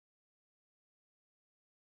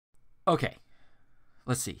Okay,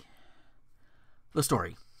 let's see. The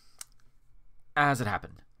story. As it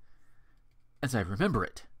happened. As I remember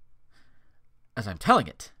it. As I'm telling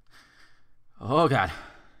it. Oh, God.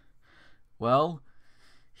 Well,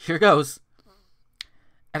 here goes.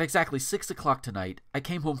 At exactly 6 o'clock tonight, I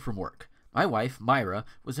came home from work. My wife, Myra,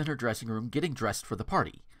 was in her dressing room getting dressed for the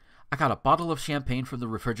party. I got a bottle of champagne from the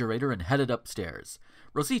refrigerator and headed upstairs.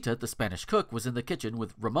 Rosita, the Spanish cook, was in the kitchen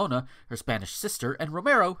with Ramona, her Spanish sister, and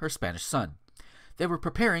Romero, her Spanish son. They were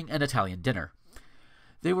preparing an Italian dinner.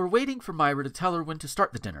 They were waiting for Myra to tell her when to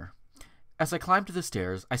start the dinner. As I climbed the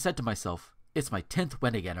stairs, I said to myself, it's my 10th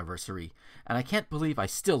wedding anniversary, and I can't believe I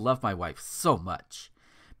still love my wife so much.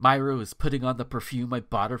 Myra is putting on the perfume I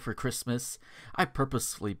bought her for Christmas. I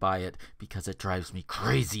purposefully buy it because it drives me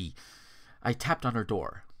crazy. I tapped on her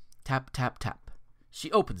door. Tap, tap, tap.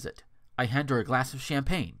 She opens it. I hand her a glass of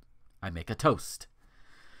champagne. I make a toast.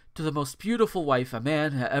 To the most beautiful wife a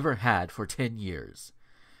man ever had for 10 years.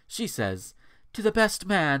 She says, to the best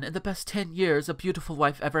man in the best 10 years a beautiful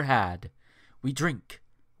wife ever had. We drink.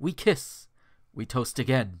 We kiss. We toast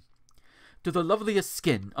again. To the loveliest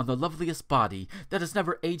skin on the loveliest body that has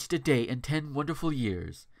never aged a day in 10 wonderful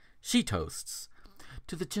years. She toasts.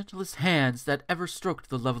 To the gentlest hands that ever stroked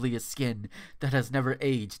the loveliest skin that has never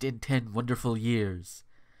aged in 10 wonderful years.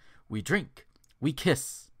 We drink. We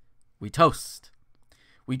kiss. We toast.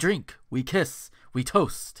 We drink. We kiss. We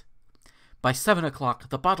toast. By 7 o'clock,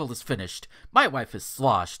 the bottle is finished, my wife is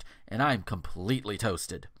sloshed, and I'm completely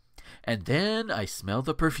toasted. And then I smell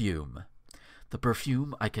the perfume. The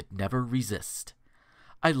perfume I could never resist.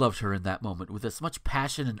 I loved her in that moment with as much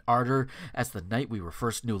passion and ardor as the night we were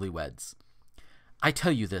first newlyweds. I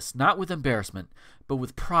tell you this not with embarrassment, but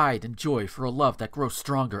with pride and joy for a love that grows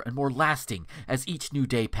stronger and more lasting as each new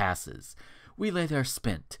day passes. We lay there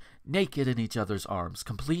spent, naked in each other's arms,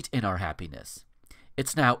 complete in our happiness.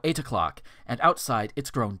 It's now 8 o'clock, and outside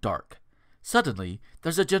it's grown dark. Suddenly,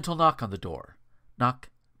 there's a gentle knock on the door. Knock,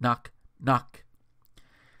 knock, knock.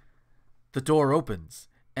 The door opens,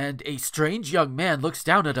 and a strange young man looks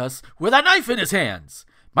down at us with a knife in his hands.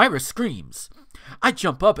 Myra screams. I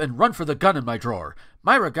jump up and run for the gun in my drawer.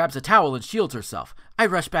 Myra grabs a towel and shields herself. I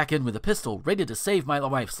rush back in with a pistol, ready to save my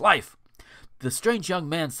wife's life. The strange young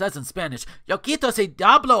man says in Spanish, Yo quito ese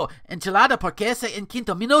diablo enchilada porque se en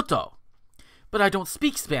quinto minuto. But I don't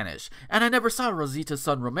speak Spanish, and I never saw Rosita's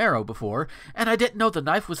son Romero before, and I didn't know the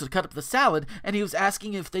knife was to cut up the salad, and he was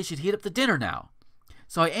asking if they should heat up the dinner now.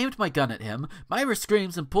 So I aimed my gun at him. Myra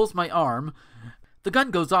screams and pulls my arm. The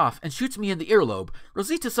gun goes off and shoots me in the earlobe.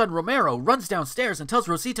 Rosita's son Romero runs downstairs and tells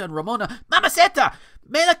Rosita and Ramona, Mamacita,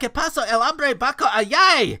 mira que paso el hombre baco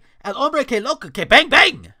allá, el hombre que loco que bang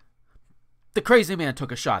bang. The crazy man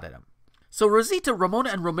took a shot at him. So Rosita, Ramona,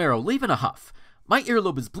 and Romero leave in a huff. My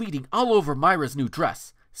earlobe is bleeding all over Myra's new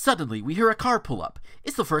dress. Suddenly, we hear a car pull up.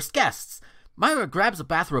 It's the first guests. Myra grabs a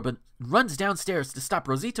bathrobe and runs downstairs to stop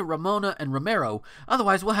Rosita, Ramona, and Romero,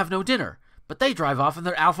 otherwise we'll have no dinner. But they drive off in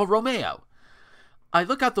their Alfa Romeo. I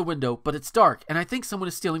look out the window, but it's dark, and I think someone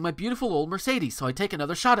is stealing my beautiful old Mercedes, so I take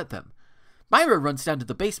another shot at them. Myra runs down to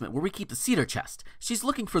the basement where we keep the cedar chest. She's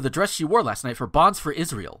looking for the dress she wore last night for Bonds for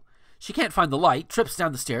Israel. She can't find the light, trips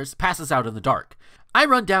down the stairs, passes out in the dark. I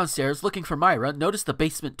run downstairs looking for Myra, notice the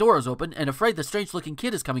basement door is open, and afraid the strange-looking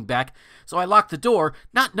kid is coming back, so I lock the door,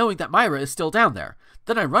 not knowing that Myra is still down there.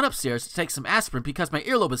 Then I run upstairs to take some aspirin because my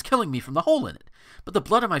earlobe is killing me from the hole in it. But the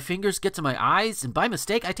blood on my fingers gets to my eyes, and by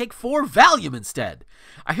mistake, I take 4 Valium instead.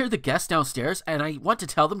 I hear the guests downstairs, and I want to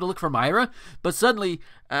tell them to look for Myra, but suddenly,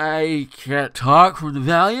 I can't talk from the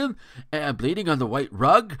Valium, and I'm bleeding on the white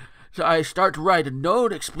rug. So I start to write a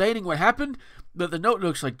note explaining what happened, but the note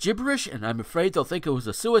looks like gibberish, and I'm afraid they'll think it was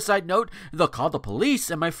a suicide note, and they'll call the police,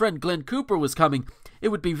 and my friend Glenn Cooper was coming. It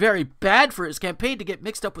would be very bad for his campaign to get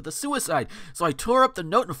mixed up with a suicide, so I tore up the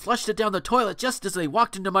note and flushed it down the toilet just as they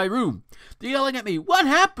walked into my room. They're yelling at me, What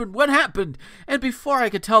happened? What happened? And before I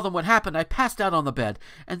could tell them what happened, I passed out on the bed,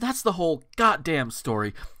 and that's the whole goddamn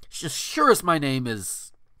story. As sure as my name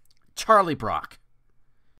is Charlie Brock.